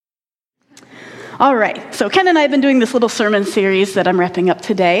All right, so Ken and I have been doing this little sermon series that I'm wrapping up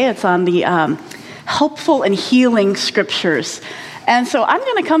today. It's on the helpful and healing scriptures. And so I'm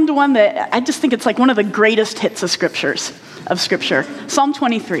going to come to one that I just think it's like one of the greatest hits of Scripture, Psalm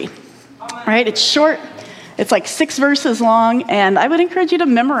 23. Right? It's short, it's like 6 verses long, and I would encourage you to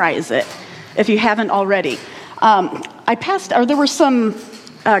memorize it if you haven't already. There were some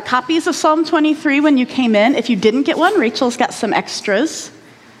copies of Psalm 23 when you came in. If you didn't get one, Rachel's got some extras,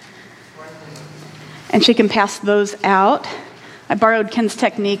 and she can pass those out. I borrowed Ken's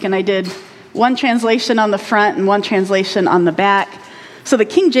technique, and I did one translation on the front and one translation on the back. So the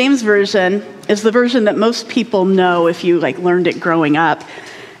King James Version is the version that most people know if you learned it growing up.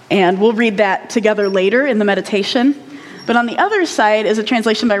 And we'll read that together later in the meditation. But on the other side is a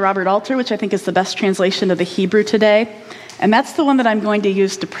translation by Robert Alter, which I think is the best translation of the Hebrew today. And that's the one that I'm going to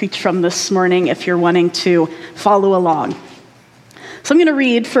use to preach from this morning if you're wanting to follow along. So I'm going to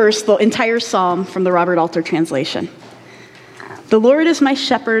read first the entire psalm from the Robert Alter translation. The Lord is my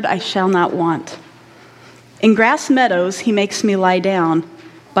shepherd, I shall not want. In grass meadows he makes me lie down.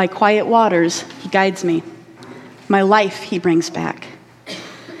 By quiet waters he guides me. My life he brings back.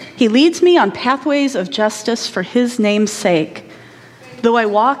 He leads me on pathways of justice for his name's sake. Though I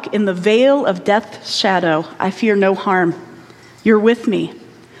walk in the vale of death's shadow, I fear no harm. You're with me.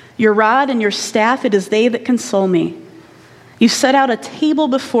 Your rod and your staff, it is they that console me. You set out a table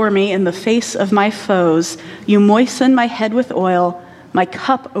before me in the face of my foes. You moisten my head with oil. My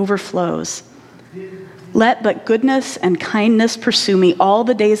cup overflows. Let but goodness and kindness pursue me all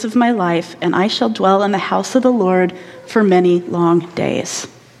the days of my life, and I shall dwell in the house of the Lord for many long days.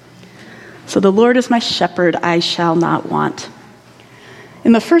 So the Lord is my shepherd, I shall not want.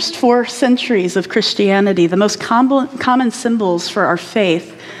 In the first 4 centuries of Christianity, the most common symbols for our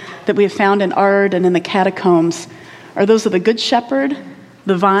faith that we have found in art and in the catacombs are those of the Good Shepherd,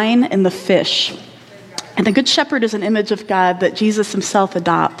 the vine, and the fish. And the Good Shepherd is an image of God that Jesus himself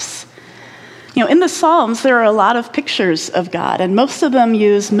adopts. In the Psalms, there are a lot of pictures of God, and most of them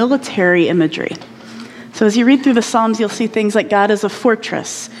use military imagery. So as you read through the Psalms, you'll see things like God as a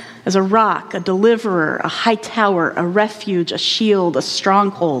fortress, as a rock, a deliverer, a high tower, a refuge, a shield, a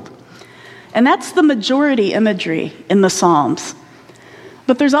stronghold. And that's the majority imagery in the Psalms.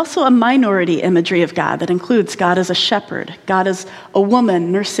 But there's also a minority imagery of God that includes God as a shepherd, God as a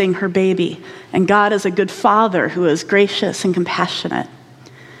woman nursing her baby, and God as a good father who is gracious and compassionate.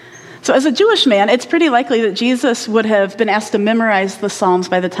 So as a Jewish man, it's pretty likely that Jesus would have been asked to memorize the Psalms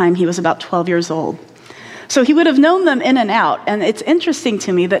by the time he was about 12 years old. So he would have known them in and out. And it's interesting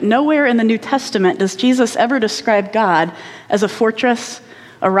to me that nowhere in the New Testament does Jesus ever describe God as a fortress,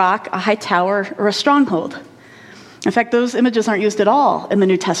 a rock, a high tower, or a stronghold. In fact, those images aren't used at all in the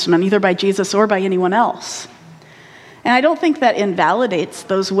New Testament, either by Jesus or by anyone else. And I don't think that invalidates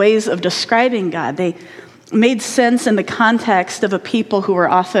those ways of describing God. They made sense in the context of a people who were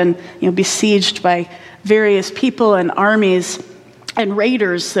often, besieged by various people and armies and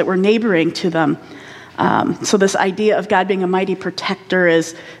raiders that were neighboring to them. So this idea of God being a mighty protector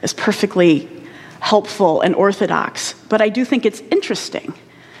is perfectly helpful and orthodox. But I do think it's interesting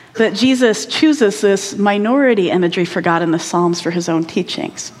that Jesus chooses this minority imagery for God in the Psalms for his own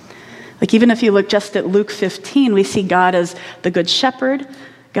teachings. Even if you look just at Luke 15, we see God as the Good Shepherd,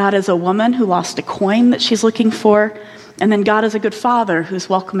 God as a woman who lost a coin that she's looking for, and then God as a good father who's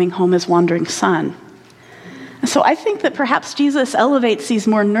welcoming home his wandering son. And so I think that perhaps Jesus elevates these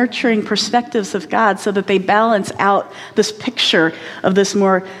more nurturing perspectives of God so that they balance out this picture of this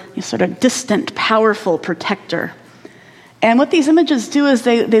more sort of distant, powerful protector. And what these images do is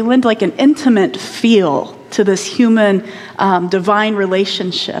they lend an intimate feel to this human divine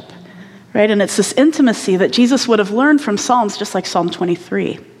relationship, right? And it's this intimacy that Jesus would have learned from Psalms, just like Psalm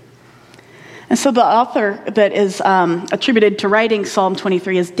 23. And so the author that is attributed to writing Psalm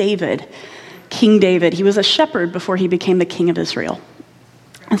 23 is David, King David. He was a shepherd before he became the king of Israel.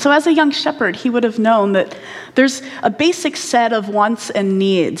 And so as a young shepherd, he would have known that there's a basic set of wants and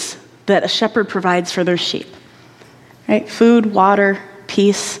needs that a shepherd provides for their sheep. Right? Food, water,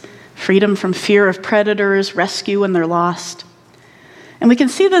 peace, freedom from fear of predators, rescue when they're lost. And we can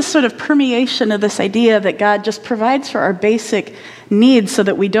see this sort of permeation of this idea that God just provides for our basic needs so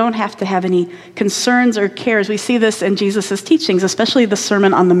that we don't have to have any concerns or cares. We see this in Jesus' teachings, especially the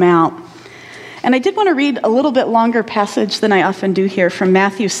Sermon on the Mount. And I did want to read a little bit longer passage than I often do here from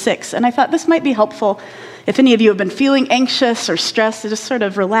Matthew 6. And I thought this might be helpful if any of you have been feeling anxious or stressed to just sort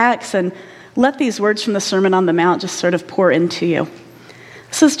of relax and let these words from the Sermon on the Mount just sort of pour into you.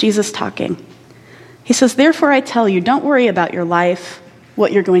 This is Jesus talking. He says, "Therefore I tell you, don't worry about your life,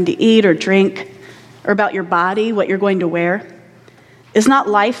 what you're going to eat or drink, or about your body, what you're going to wear. Is not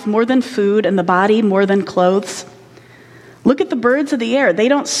life more than food and the body more than clothes? Look at the birds of the air. They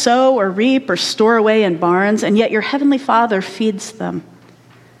don't sow or reap or store away in barns, and yet your heavenly Father feeds them.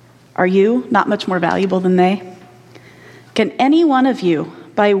 Are you not much more valuable than they? Can any one of you,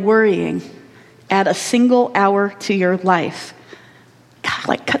 by worrying, add a single hour to your life? God,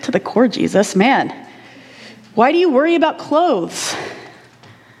 like cut to the core, Jesus, man. Why do you worry about clothes?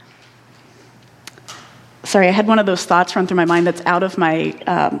 Sorry, I had one of those thoughts run through my mind that's out of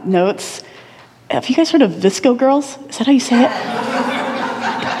my notes. Have you guys heard of Visco Girls? Is that how you say it?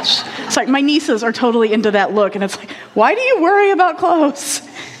 Gosh. Sorry, my nieces are totally into that look, and it's like, why do you worry about clothes?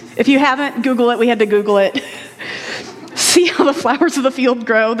 If you haven't, Google it. We had to Google it. See how the flowers of the field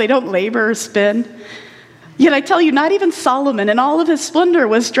grow. They don't labor or spin. Yet I tell you, not even Solomon in all of his splendor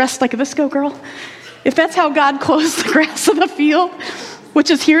was dressed like a Visco girl. If that's how God clothes the grass of the field, which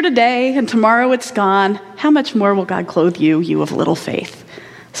is here today and tomorrow it's gone, how much more will God clothe you, you of little faith?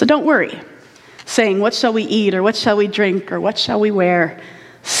 So don't worry, saying, what shall we eat, or what shall we drink, or what shall we wear?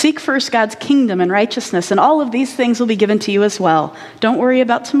 Seek first God's kingdom and righteousness, and all of these things will be given to you as well. Don't worry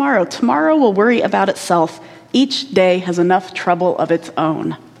about tomorrow. Tomorrow will worry about itself. Each day has enough trouble of its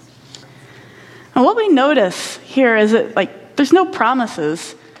own. And what we notice here is that there's no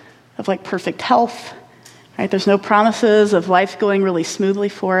promises of perfect health. Right? There's no promises of life going really smoothly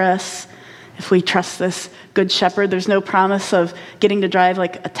for us. If we trust this good shepherd, there's no promise of getting to drive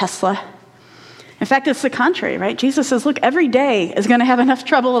like a Tesla. In fact, it's the contrary, right? Jesus says, look, every day is going to have enough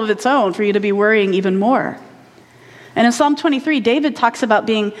trouble of its own for you to be worrying even more. And in Psalm 23, David talks about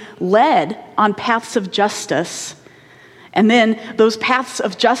being led on paths of justice, and then those paths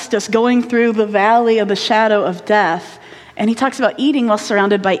of justice going through the valley of the shadow of death. And he talks about eating while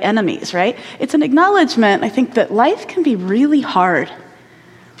surrounded by enemies, right? It's an acknowledgement, I think, that life can be really hard.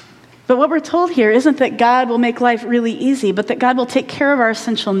 But what we're told here isn't that God will make life really easy, but that God will take care of our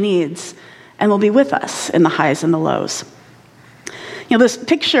essential needs and will be with us in the highs and the lows. You know, this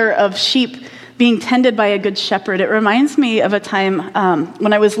picture of sheep being tended by a good shepherd, it reminds me of a time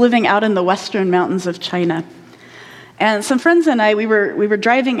when I was living out in the western mountains of China. And some friends and I, we were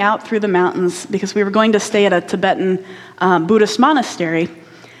driving out through the mountains because we were going to stay at a Tibetan Buddhist monastery.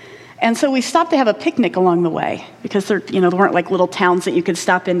 And so we stopped to have a picnic along the way because there weren't like little towns that you could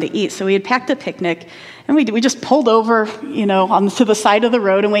stop in to eat. So we had packed a picnic, and we just pulled over, to the side of the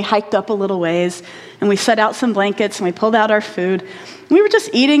road, and we hiked up a little ways, and we set out some blankets, and we pulled out our food. We were just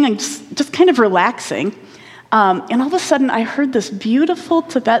eating and just kind of relaxing. And all of a sudden, I heard this beautiful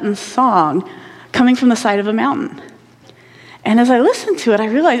Tibetan song coming from the side of a mountain. And as I listened to it, I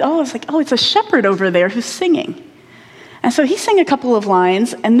realized, it's a shepherd over there who's singing. And so he sang a couple of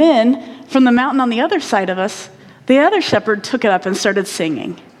lines, and then from the mountain on the other side of us, the other shepherd took it up and started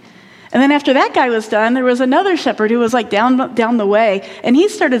singing. And then after that guy was done, there was another shepherd who was down the way, and he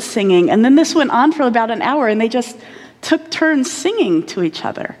started singing. And then this went on for about an hour, and they just took turns singing to each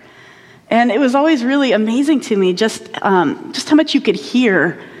other. And it was always really amazing to me just how much you could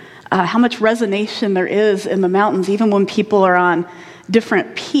hear, how much resonation there is in the mountains, even when people are on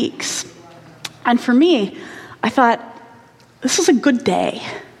different peaks. And for me, I thought, this was a good day.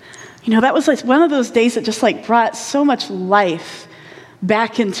 That was one of those days that just brought so much life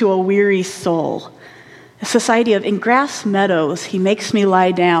back into a weary soul. It's this idea of, in grass meadows, he makes me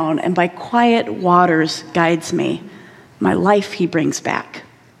lie down, and by quiet waters guides me. My life he brings back.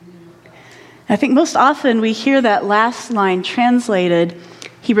 And I think most often we hear that last line translated,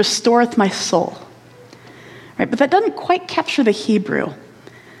 he restoreth my soul. Right? But that doesn't quite capture the Hebrew.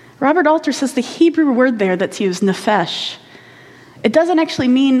 Robert Alter says the Hebrew word there that's used, nephesh, it doesn't actually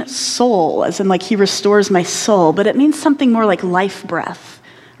mean soul, as in he restores my soul, but it means something more like life breath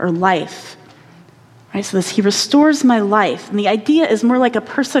or life. Right? So he restores my life. And the idea is more like a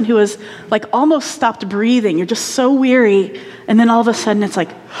person who has almost stopped breathing. You're just so weary, and then all of a sudden it's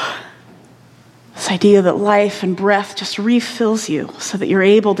this idea that life and breath just refills you so that you're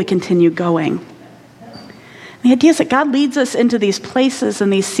able to continue going. The idea is that God leads us into these places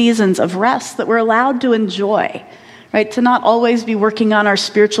and these seasons of rest that we're allowed to enjoy, right? To not always be working on our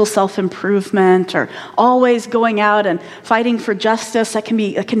spiritual self-improvement or always going out and fighting for justice. That can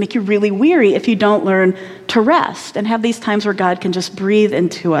make you really weary if you don't learn to rest and have these times where God can just breathe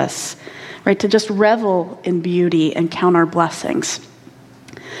into us, right? To just revel in beauty and count our blessings.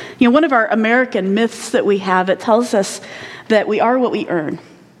 One of our American myths that we have, it tells us that we are what we earn.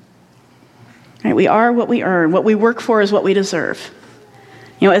 Right? We are what we earn. What we work for is what we deserve.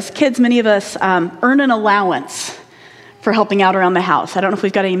 As kids, many of us earn an allowance for helping out around the house. I don't know if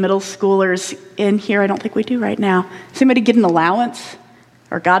we've got any middle schoolers in here. I don't think we do right now. Does anybody get an allowance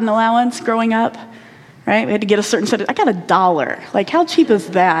or got an allowance growing up? right? We had to get a certain set of, I got $1. Like, how cheap is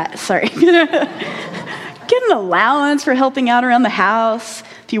that? Sorry. Get an allowance for helping out around the house.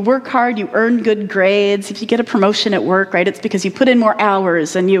 If you work hard, you earn good grades. If you get a promotion at work, right, it's because you put in more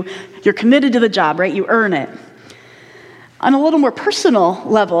hours and you're committed to the job, right? You earn it. On a little more personal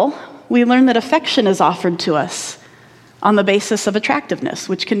level, we learn that affection is offered to us on the basis of attractiveness,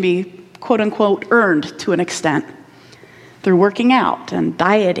 which can be, quote unquote, earned to an extent through working out and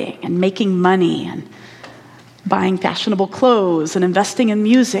dieting and making money and buying fashionable clothes and investing in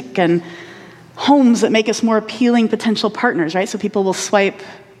music and homes that make us more appealing potential partners, right? So people will swipe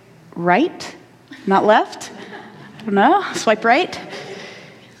right, not left. I don't know, swipe right.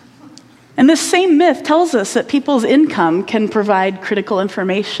 And this same myth tells us that people's income can provide critical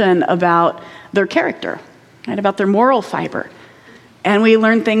information about their character, right? About their moral fiber. And we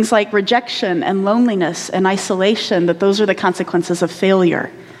learn things like rejection and loneliness and isolation, that those are the consequences of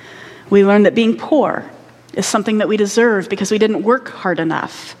failure. We learn that being poor is something that we deserve because we didn't work hard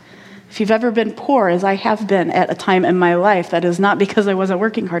enough. If you've ever been poor, as I have been at a time in my life, that is not because I wasn't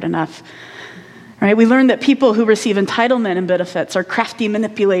working hard enough. Right? We learn that people who receive entitlement and benefits are crafty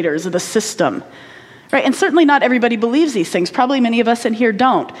manipulators of the system. Right? And certainly not everybody believes these things. Probably many of us in here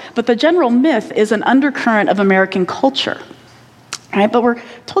don't. But the general myth is an undercurrent of American culture. Right? But we're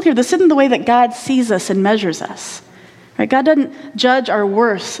told here this isn't the way that God sees us and measures us. Right? God doesn't judge our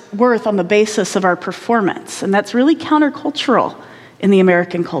worth on the basis of our performance. And that's really countercultural in the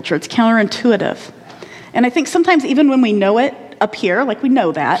American culture. It's counterintuitive. And I think sometimes even when we know it up here, like we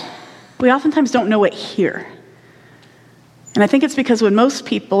know that, we oftentimes don't know it here. And I think it's because when most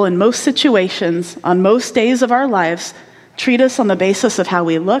people in most situations on most days of our lives treat us on the basis of how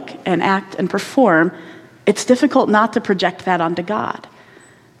we look and act and perform, it's difficult not to project that onto God.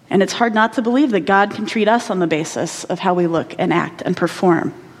 And it's hard not to believe that God can treat us on the basis of how we look and act and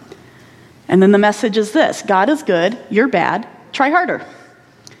perform. And then the message is this: God is good, you're bad, try harder.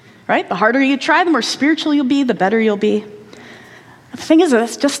 Right? The harder you try, the more spiritual you'll be, the better you'll be. The thing is,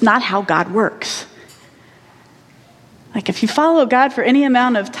 that's just not how God works. Like, if you follow God for any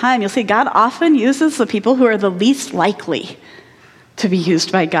amount of time, you'll see God often uses the people who are the least likely to be used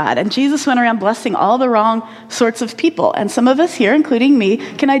by God. And Jesus went around blessing all the wrong sorts of people. And some of us here, including me,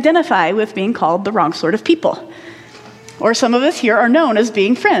 can identify with being called the wrong sort of people. Or some of us here are known as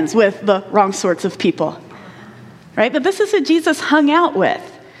being friends with the wrong sorts of people. Right? But this is who Jesus hung out with.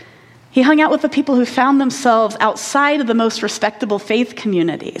 He hung out with the people who found themselves outside of the most respectable faith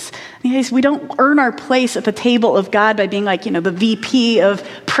communities. We don't earn our place at the table of God by being like, the VP of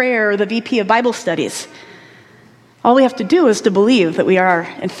prayer or the VP of Bible studies. All we have to do is to believe that we are,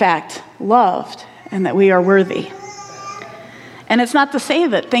 in fact, loved and that we are worthy. And it's not to say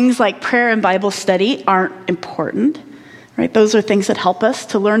that things like prayer and Bible study aren't important, right? Those are things that help us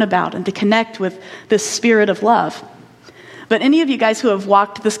to learn about and to connect with this spirit of love. But any of you guys who have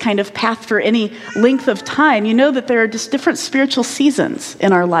walked this kind of path for any length of time, you know that there are just different spiritual seasons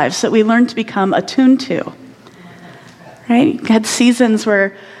in our lives that we learn to become attuned to. Right? You had seasons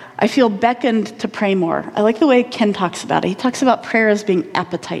where I feel beckoned to pray more. I like the way Ken talks about it. He talks about prayer as being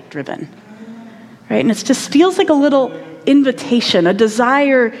appetite driven. Right? And it just feels like a little invitation, a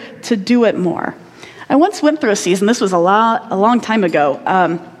desire to do it more. I once went through a season, this was a long time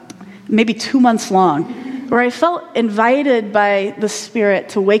ago, maybe 2 months long, where I felt invited by the Spirit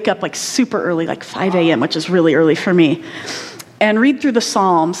to wake up like super early, like 5 a.m., which is really early for me, and read through the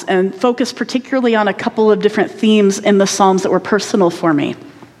Psalms and focus particularly on a couple of different themes in the Psalms that were personal for me.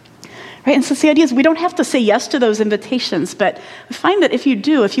 Right? And so the idea is we don't have to say yes to those invitations, but I find that if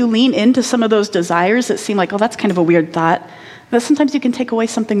you lean into some of those desires that seem like, oh, that's kind of a weird thought, that sometimes you can take away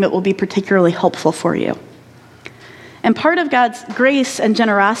something that will be particularly helpful for you. And part of God's grace and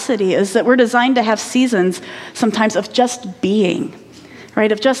generosity is that we're designed to have seasons sometimes of just being,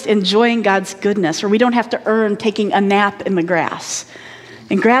 right? Of just enjoying God's goodness, where we don't have to earn taking a nap in the grass.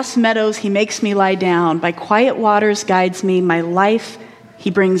 In grass meadows, he makes me lie down. By quiet waters guides me. My life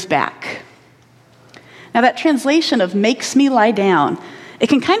he brings back. Now that translation of makes me lie down, it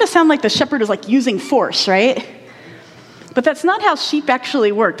can kind of sound like the shepherd is like using force, right? But that's not how sheep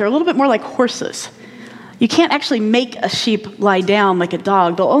actually work. They're a little bit more like horses. You can't actually make a sheep lie down like a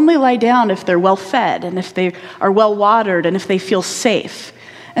dog. They'll only lie down if they're well fed and if they are well watered and if they feel safe.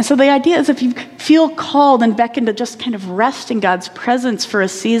 And so the idea is if you feel called and beckoned to just kind of rest in God's presence for a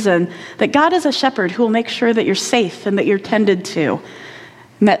season, that God is a shepherd who will make sure that you're safe and that you're tended to.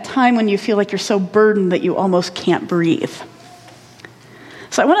 In that time when you feel like you're so burdened that you almost can't breathe.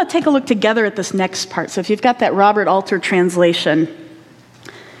 So I want to take a look together at this next part. So if you've got that Robert Alter translation,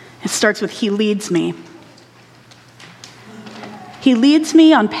 it starts with, he leads me. He leads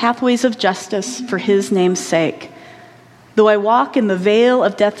me on pathways of justice for his name's sake. Though I walk in the vale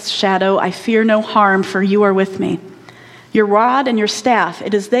of death's shadow, I fear no harm, for you are with me. Your rod and your staff,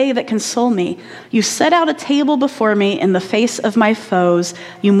 it is they that console me. You set out a table before me in the face of my foes.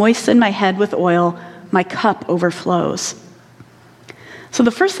 You moisten my head with oil. My cup overflows. So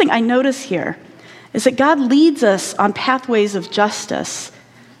the first thing I notice here is that God leads us on pathways of justice,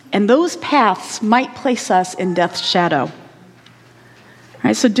 and those paths might place us in death's shadow. All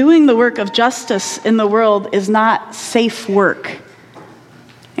right, so doing the work of justice in the world is not safe work.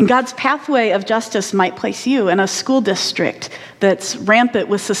 And God's pathway of justice might place you in a school district that's rampant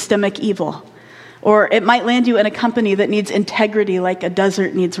with systemic evil. Or it might land you in a company that needs integrity like a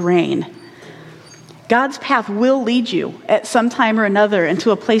desert needs rain. God's path will lead you at some time or another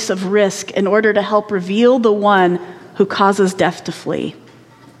into a place of risk in order to help reveal the one who causes death to flee.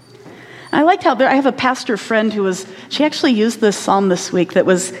 I liked how I have a pastor friend she actually used this psalm this week that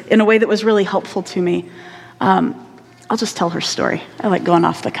was in a way that was really helpful to me. I'll just tell her story. I like going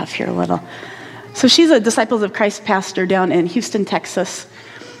off the cuff here a little. So she's a Disciples of Christ pastor down in Houston, Texas.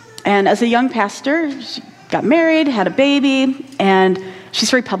 And as a young pastor, she got married, had a baby, and she's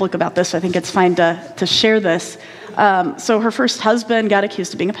very public about this, so I think it's fine to share this. So her first husband got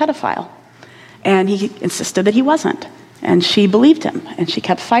accused of being a pedophile, and he insisted that he wasn't. And she believed him, and she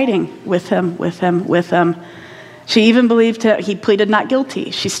kept fighting with him. She even believed he pleaded not guilty.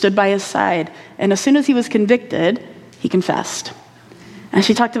 She stood by his side, and as soon as he was convicted, he confessed. And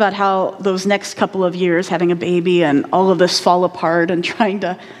she talked about how those next couple of years, having a baby and all of this fall apart and trying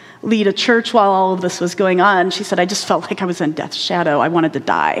to lead a church while all of this was going on, she said, I just felt like I was in death's shadow. I wanted to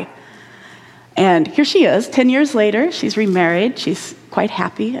die. And here she is, 10 years later, she's remarried. She's quite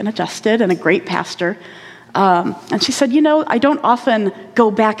happy and adjusted and a great pastor. And she said, I don't often go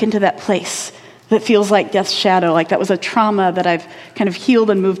back into that place that feels like death's shadow, like that was a trauma that I've kind of healed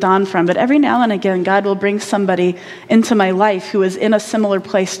and moved on from. But every now and again, God will bring somebody into my life who is in a similar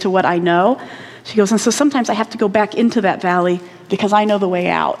place to what I know. She goes, and so sometimes I have to go back into that valley because I know the way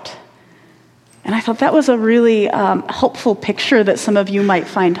out. And I thought that was a really helpful picture that some of you might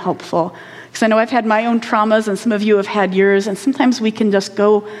find helpful. Because I know I've had my own traumas and some of you have had yours, and sometimes we can just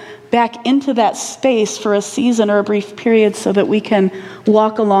go back into that space for a season or a brief period so that we can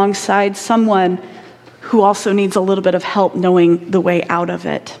walk alongside someone who also needs a little bit of help knowing the way out of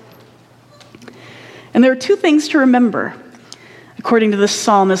it. And there are two things to remember, according to this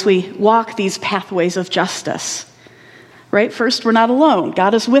psalm, as we walk these pathways of justice. Right? First, we're not alone.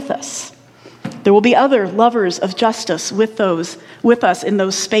 God is with us. There will be other lovers of justice with us in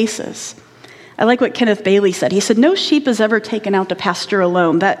those spaces. I like what Kenneth Bailey said. He said, no sheep is ever taken out to pasture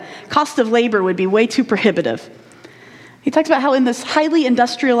alone. That cost of labor would be way too prohibitive. He talks about how in this highly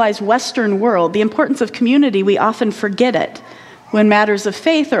industrialized Western world, the importance of community, we often forget it when matters of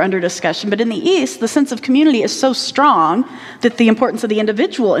faith are under discussion. But in the East, the sense of community is so strong that the importance of the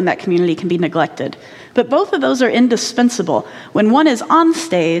individual in that community can be neglected. But both of those are indispensable. When one is on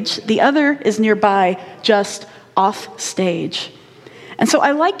stage, the other is nearby, just off stage. And so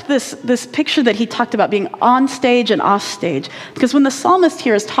I liked this picture that he talked about being on stage and off stage, because when the psalmist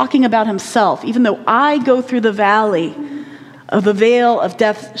here is talking about himself, even though I go through the valley of the veil of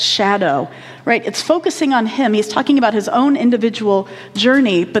death's shadow, right? It's focusing on him. He's talking about his own individual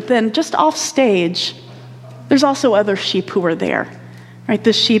journey, but then just off stage, there's also other sheep who are there, right?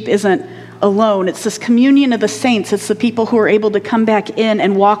 This sheep isn't alone. It's this communion of the saints. It's the people who are able to come back in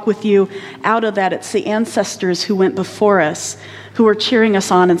and walk with you out of that. It's the ancestors who went before us, who are cheering us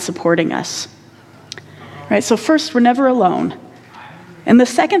on and supporting us. Right? So first, we're never alone. And the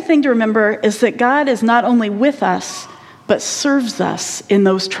second thing to remember is that God is not only with us, but serves us in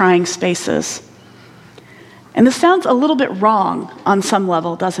those trying spaces. And this sounds a little bit wrong on some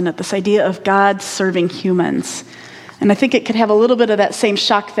level, doesn't it? This idea of God serving humans. And I think it could have a little bit of that same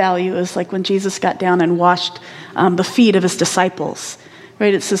shock value as like when Jesus got down and washed the feet of his disciples.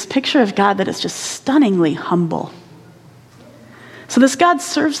 Right? It's this picture of God that is just stunningly humble. So this God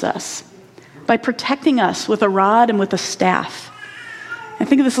serves us by protecting us with a rod and with a staff. I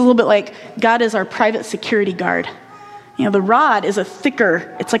think of this a little bit like God is our private security guard. The rod is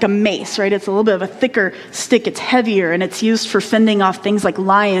it's like a mace, right? It's a little bit of a thicker stick. It's heavier, and it's used for fending off things like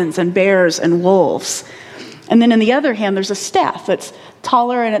lions and bears and wolves. And then in the other hand, there's a staff that's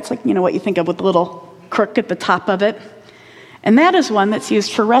taller, and it's like, what you think of with the little crook at the top of it. And that is one that's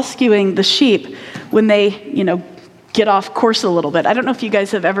used for rescuing the sheep when they, get off course a little bit. I don't know if you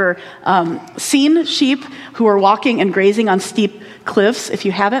guys have ever seen sheep who are walking and grazing on steep cliffs. If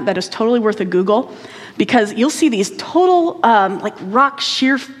you haven't, that is totally worth a Google, because you'll see these total rock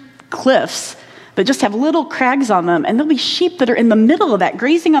sheer cliffs that just have little crags on them, and there'll be sheep that are in the middle of that,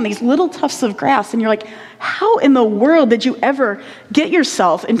 grazing on these little tufts of grass, and you're like, how in the world did you ever get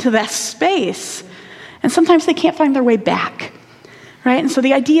yourself into that space? And sometimes they can't find their way back, right? And so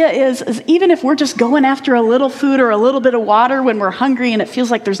the idea is even if we're just going after a little food or a little bit of water when we're hungry and it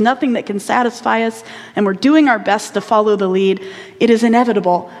feels like there's nothing that can satisfy us, and we're doing our best to follow the lead, it is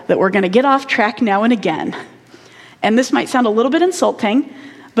inevitable that we're going to get off track now and again. And this might sound a little bit insulting,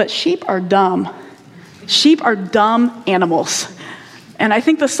 but sheep are dumb. Sheep are dumb animals. And I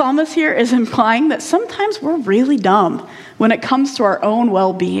think the psalmist here is implying that sometimes we're really dumb when it comes to our own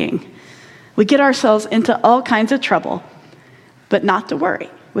well-being. We get ourselves into all kinds of trouble, but not to worry.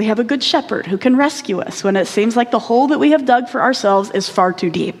 We have a good shepherd who can rescue us when it seems like the hole that we have dug for ourselves is far too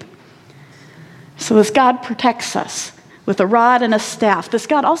deep. So this God protects us with a rod and a staff. This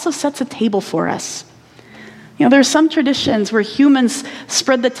God also sets a table for us. You know, there are some traditions where humans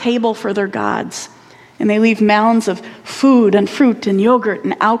spread the table for their gods, and they leave mounds of food and fruit and yogurt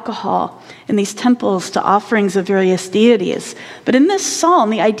and alcohol in these temples to offerings of various deities. But in this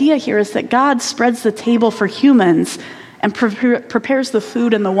psalm, the idea here is that God spreads the table for humans and prepares the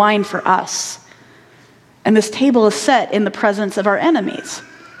food and the wine for us. And this table is set in the presence of our enemies.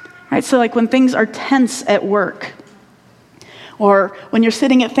 Right? So like when things are tense at work, or when you're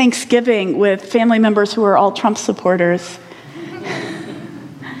sitting at Thanksgiving with family members who are all Trump supporters,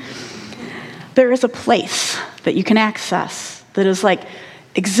 there is a place that you can access that is like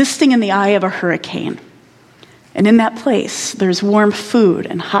existing in the eye of a hurricane. And in that place, there's warm food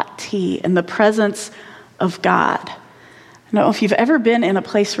and hot tea and the presence of God. I don't know if you've ever been in a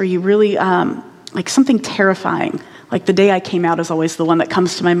place where you really, like something terrifying, like the day I came out is always the one that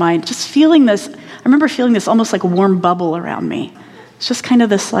comes to my mind. Just feeling this, I remember feeling this almost like a warm bubble around me. It's just kind of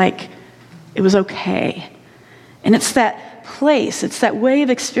this like, it was okay. And it's that place, it's that way of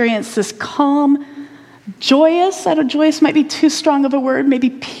experience, this calm, joyous, I don't know, joyous might be too strong of a word, maybe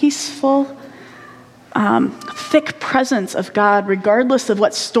peaceful, thick presence of God, regardless of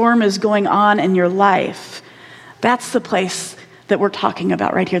what storm is going on in your life. That's the place that we're talking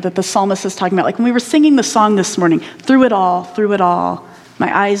about right here, that the psalmist is talking about. Like when we were singing the song this morning, through it all,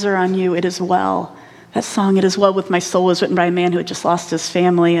 my eyes are on you, it is well. That song, It Is Well With My Soul, was written by a man who had just lost his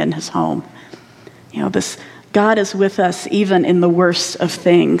family and his home. You know, this God is with us even in the worst of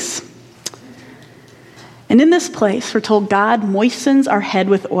things. And in this place, we're told God moistens our head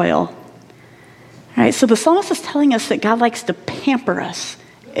with oil. All right, so the psalmist is telling us that God likes to pamper us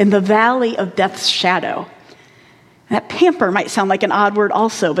in the valley of death's shadow. That pamper might sound like an odd word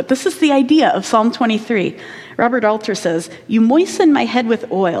also, but this is the idea of Psalm 23. Robert Alter says, you moisten my head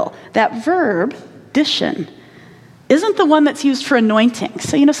with oil. That verb, dishon, isn't the one that's used for anointing.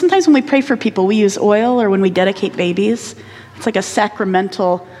 So, you know, sometimes when we pray for people, we use oil, or when we dedicate babies. It's like a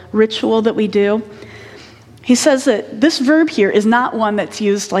sacramental ritual that we do. He says that this verb here is not one that's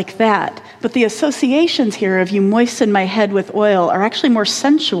used like that, but the associations here of you moisten my head with oil are actually more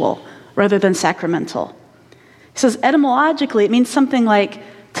sensual rather than sacramental. He says etymologically, it means something like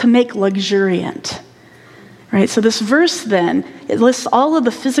to make luxuriant, right? So this verse then, it lists all of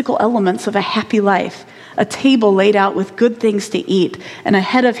the physical elements of a happy life, a table laid out with good things to eat, and a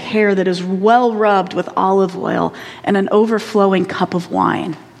head of hair that is well rubbed with olive oil, and an overflowing cup of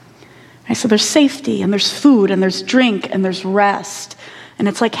wine. Right? So there's safety, and there's food, and there's drink, and there's rest, and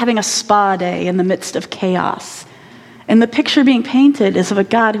it's like having a spa day in the midst of chaos. And the picture being painted is of a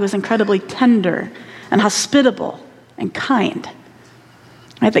God who is incredibly tender and hospitable and kind.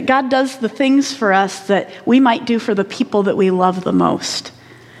 Right? That God does the things for us that we might do for the people that we love the most.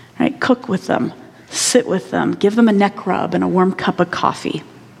 Right? Cook with them, sit with them, give them a neck rub and a warm cup of coffee.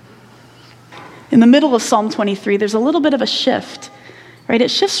 In the middle of Psalm 23, there's a little bit of a shift. Right?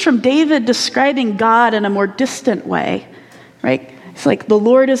 It shifts from David describing God in a more distant way. Right? It's like, the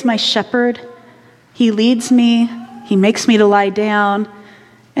Lord is my shepherd. He leads me. He makes me to lie down.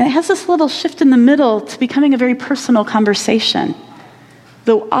 And it has this little shift in the middle to becoming a very personal conversation.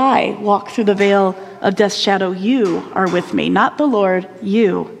 Though I walk through the veil of death's shadow, you are with me. Not the Lord,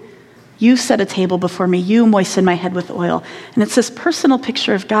 you. You set a table before me. You moisten my head with oil. And it's this personal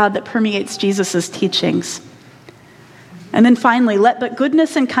picture of God that permeates Jesus' teachings. And then finally, let but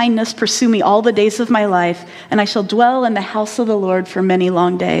goodness and kindness pursue me all the days of my life, and I shall dwell in the house of the Lord for many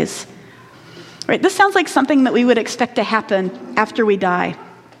long days. Right? This sounds like something that we would expect to happen after we die.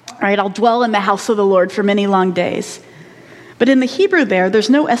 Right? I'll dwell in the house of the Lord for many long days. But in the Hebrew there's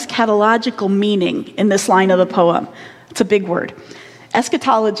no eschatological meaning in this line of the poem. It's a big word.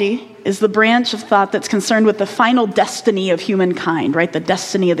 Eschatology is the branch of thought that's concerned with the final destiny of humankind, right? The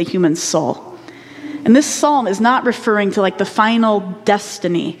destiny of the human soul. And this psalm is not referring to like the final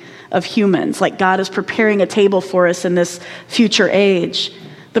destiny of humans, like God is preparing a table for us in this future age.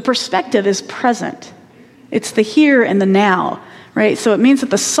 The perspective is present. It's the here and the now, right? So it means that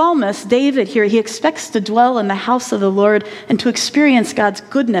the psalmist, David here, he expects to dwell in the house of the Lord and to experience God's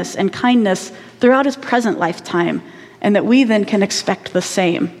goodness and kindness throughout his present lifetime, and that we then can expect the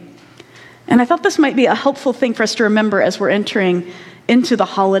same. And I thought this might be a helpful thing for us to remember as we're entering into the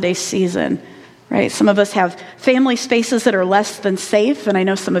holiday season, right? Some of us have family spaces that are less than safe, and I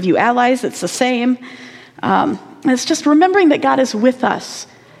know some of you allies, it's the same. And it's just remembering that God is with us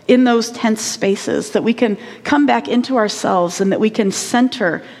in those tense spaces, that we can come back into ourselves and that we can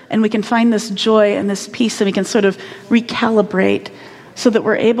center and we can find this joy and this peace and we can sort of recalibrate so that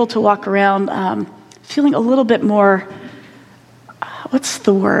we're able to walk around feeling a little bit more, what's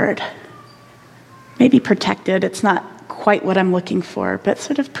the word? Maybe protected. It's not quite what I'm looking for, but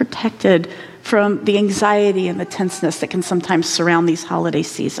sort of protected from the anxiety and the tenseness that can sometimes surround these holiday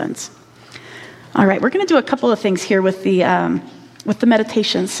seasons. All right, we're going to do a couple of things here with the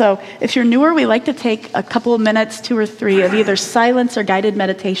meditation. So if you're newer, we like to take a couple of minutes, 2 or 3, of either silence or guided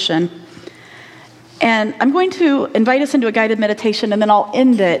meditation. And I'm going to invite us into a guided meditation, and then I'll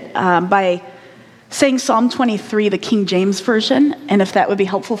end it by saying Psalm 23, the King James Version. And if that would be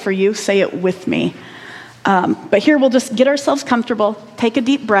helpful for you, say it with me. But here we'll just get ourselves comfortable, take a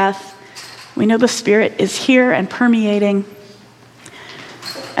deep breath. We know the Spirit is here and permeating.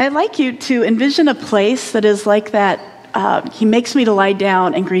 I'd like you to envision a place that is like that. He makes me to lie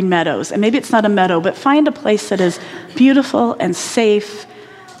down in green meadows. And maybe it's not a meadow, but find a place that is beautiful and safe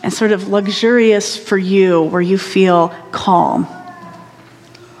and sort of luxurious for you, where you feel calm.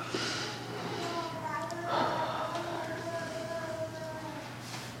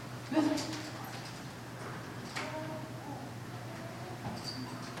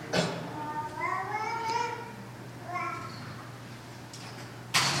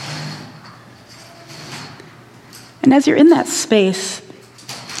 And as you're in that space,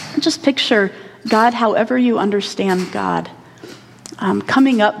 just picture God, however you understand God,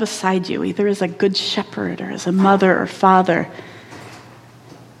 coming up beside you, either as a good shepherd or as a mother or father.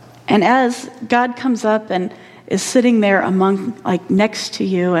 And as God comes up and is sitting there next to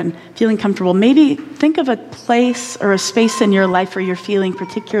you and feeling comfortable, maybe think of a place or a space in your life where you're feeling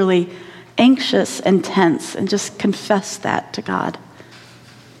particularly anxious and tense, and just confess that to God.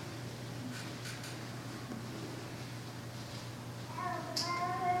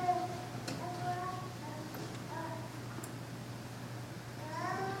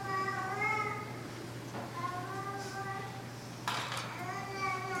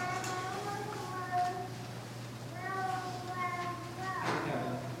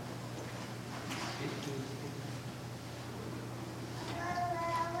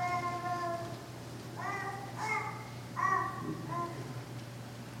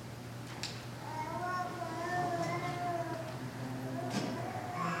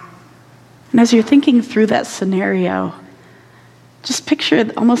 And as you're thinking through that scenario, just picture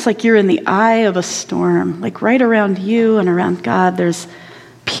it almost like you're in the eye of a storm, like right around you and around God, there's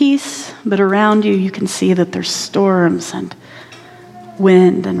peace, but around you, you can see that there's storms and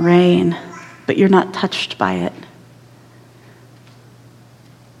wind and rain, but you're not touched by it.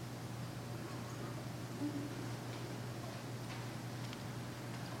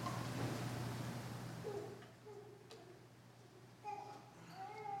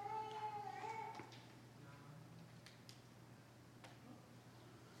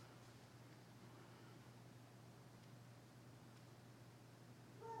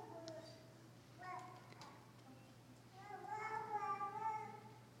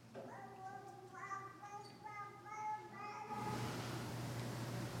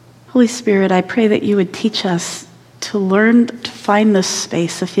 Holy Spirit, I pray that you would teach us to learn to find this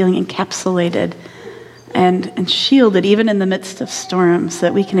space of feeling encapsulated and shielded even in the midst of storms,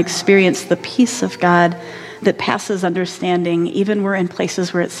 that we can experience the peace of God that passes understanding, even we're in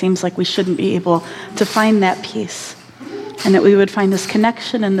places where it seems like we shouldn't be able to find that peace. And that we would find this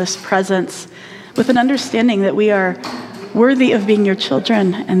connection and this presence with an understanding that we are worthy of being your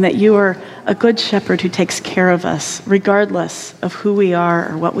children and that you are a good shepherd who takes care of us regardless of who we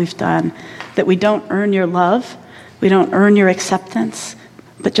are or what we've done, that we don't earn your love, we don't earn your acceptance,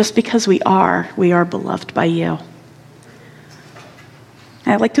 but just because we are beloved by you.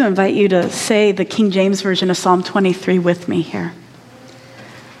 I'd like to invite you to say the King James Version of Psalm 23 with me here.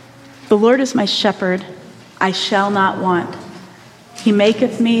 The Lord is my shepherd, I shall not want. He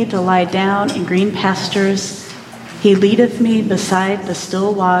maketh me to lie down in green pastures. He leadeth me beside the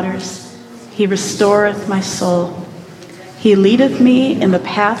still waters. He restoreth my soul. He leadeth me in the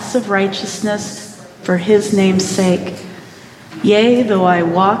paths of righteousness for his name's sake. Yea, though I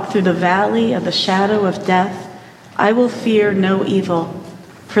walk through the valley of the shadow of death, I will fear no evil,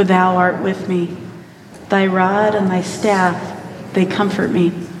 for thou art with me. Thy rod and thy staff, they comfort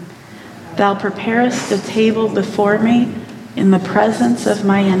me. Thou preparest a table before me in the presence of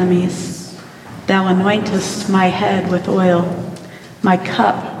my enemies. Thou anointest my head with oil. My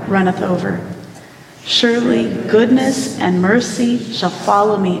cup runneth over. Surely goodness and mercy shall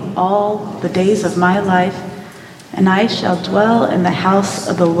follow me all the days of my life, and I shall dwell in the house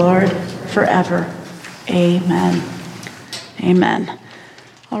of the Lord forever. Amen. Amen.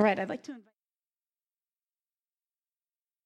 All right, I'd like to invite